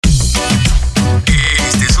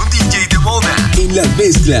En las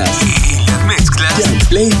mezclas.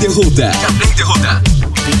 YanplayDj.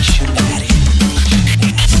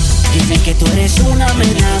 Dicen que tú eres una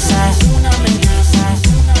amenaza.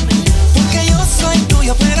 Porque yo soy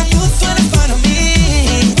tuyo, pero tú eres para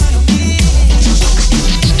mí.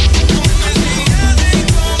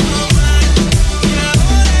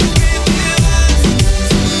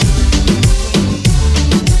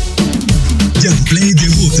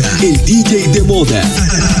 YanplayDj, el DJ de moda.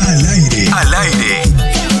 Al aire.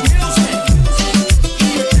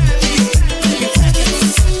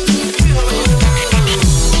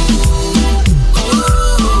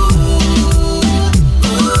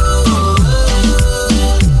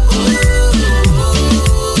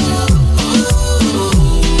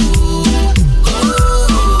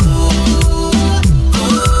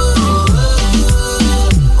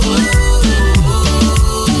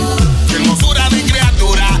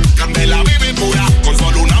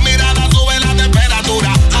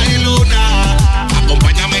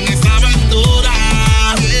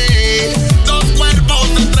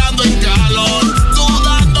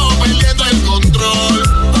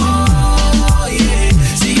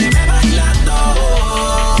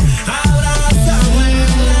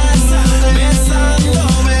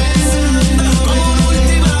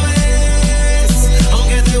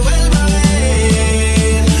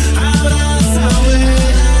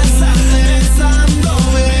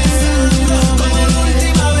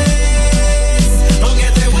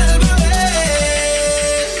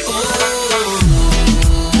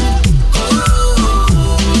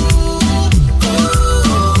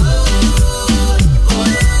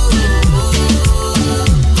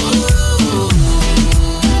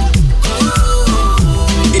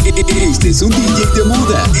 Este es un DJ de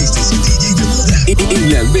moda.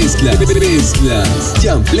 En las mezclas.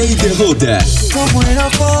 YanplayDj. Como un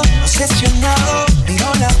loco, obsesionado,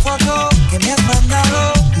 miro la foto que me has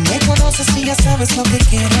mandado. Me conoces y ya sabes lo que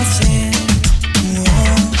quiero hacer.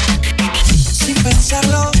 Sin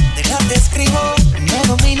pensarlo, te escribo. Me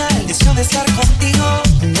domina el deseo de estar contigo.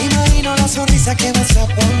 Me imagino la sonrisa que vas a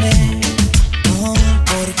poner.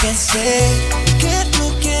 Porque sé que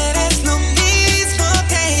tú quieres lo mismo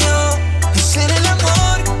que yo. Hacer el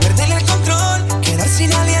amor, perder el control, quedar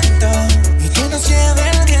sin aliento y que nos lleve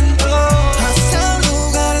el viento hasta un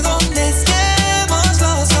lugar donde estemos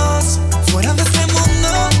los dos, fuera de este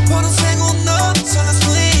mundo, por un segundo, solo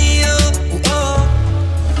tú y yo.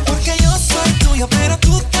 Porque yo soy tuyo, pero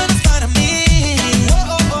tú eres para mí.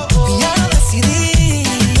 Y ya lo decidí.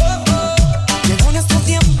 Llegó nuestro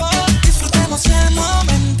tiempo, disfrutemos el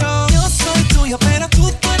momento. Yo soy tuyo, pero tú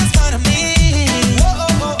eres para mí.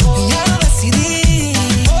 Y ya lo decidí.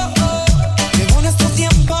 Llegó nuestro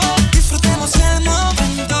tiempo, disfrutemos el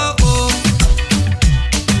momento.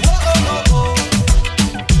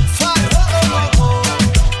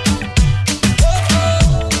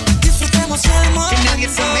 Disfrutemos el momento. Que nadie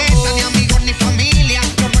se meta, ni amigos ni familia.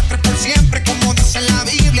 Lo nuestro es por siempre, como dice la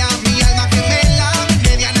Biblia. Mi alma gemela, mi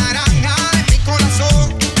media naranja. En mi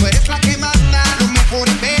corazón, tú eres la que manda. Los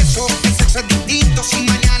mejores besos, el sexo es distinto. Si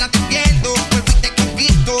mañana te pierdo, vuelvo y te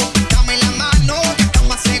conquisto. Dame la mano, que estás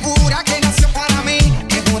más segura. Que nació para mí,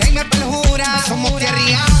 me jura y me perjura. Somos tierra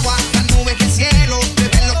y agua, las nubes y el cielo.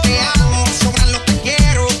 Bebé, lo que amo, sobran lo que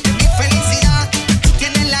quiero. Es mi felicidad, tú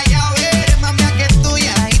tienes la llave. Eres más mía que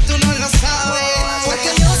tuya y tú no lo sabes.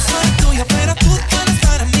 Porque yo soy tuyo, pero tú eres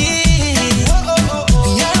para mí.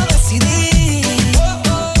 Y ya lo decidí.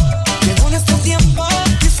 Llegó nuestro tiempo,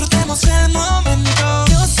 disfrutemos el momento.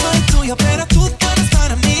 Yo soy tuyo, pero tú eres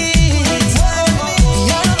para mí. Y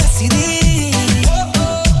ya lo decidí.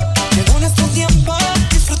 Llegó nuestro tiempo,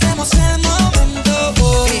 disfrutemos el momento.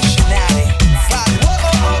 Visionary,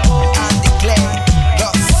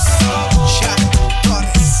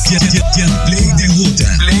 YanplayDj.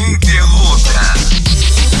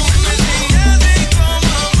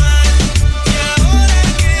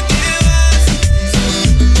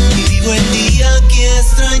 Y vivo el día aquí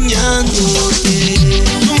extrañándote.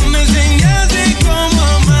 Tú me enseñaste cómo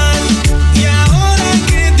amar y ahora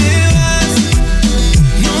que te vas,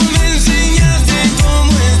 no me enseñaste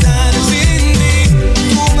cómo estar sin ti.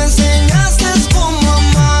 Tú me enseñaste cómo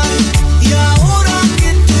amar y ahora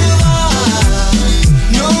que te vas,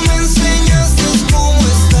 no me enseñaste cómo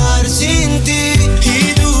estar sin ti.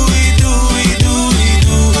 Y tú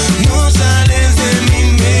no sales de mi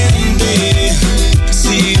mente.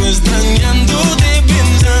 Sigo extrañándote,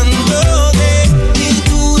 pensándote.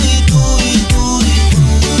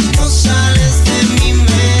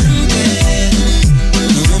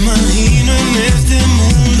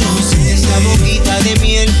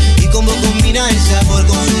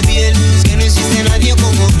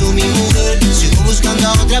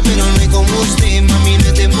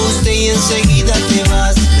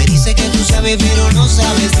 escucharme pero no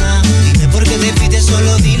sabes nada. Dime por qué te fuiste,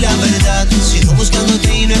 solo di la verdad. Sigo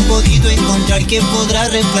buscándote y no he podido encontrar quien podrá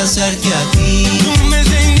reemplazarte a ti. Tú me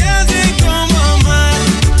enseñaste cómo amar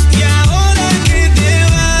y ahora que te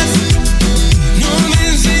vas, no me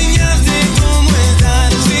enseñaste cómo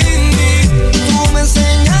estar sin ti. Tú me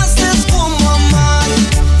enseñaste cómo amar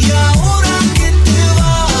y ahora que te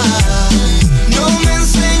vas, no me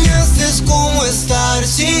enseñaste cómo estar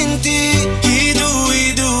sin ti. Y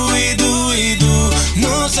tú,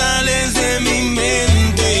 no sales de mi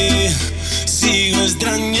mente. Sigo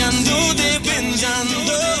extrañándote,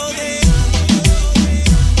 pensándote.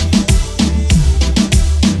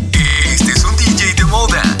 Este es un DJ de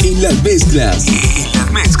moda. En las mezclas.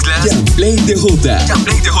 YanplayDj.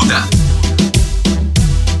 YanplayDj.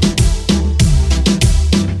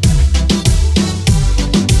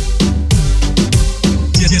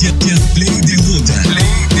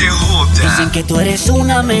 Dicen que tú eres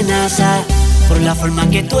una amenaza por la forma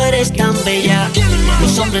que tú eres tan bella.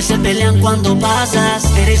 Los hombres se pelean cuando pasas.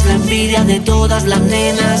 Eres la envidia de todas las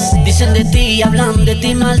nenas. Dicen de ti, hablan de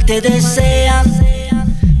ti, mal te desean,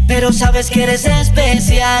 pero sabes que eres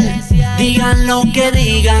especial. Digan lo que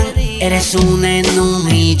digan, eres una en un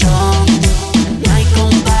millón.